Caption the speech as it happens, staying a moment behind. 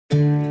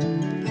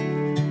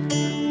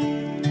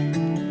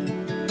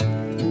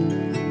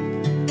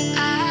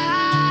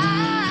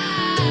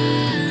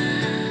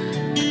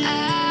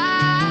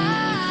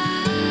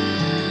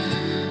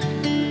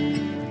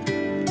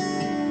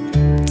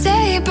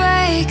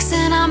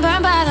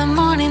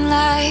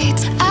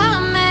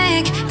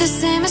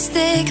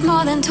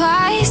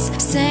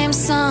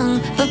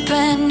a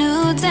brand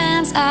new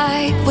dance.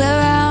 I wear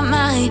out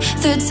my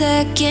third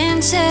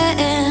second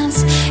chance.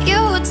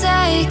 You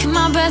take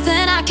my breath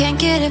and I can't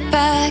get it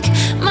back.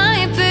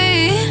 Might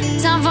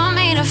be time for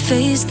me to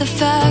face the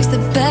facts. The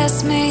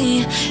best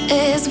me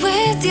is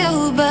with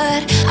you, but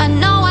I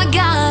know I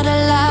got a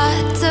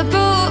lot to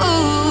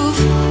prove.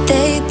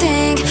 They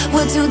think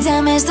we're too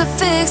damaged to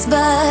fix,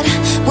 but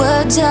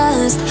we're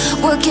just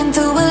working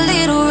through a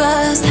little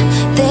rust.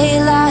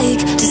 They like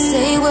to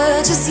say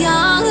we're just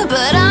young,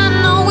 but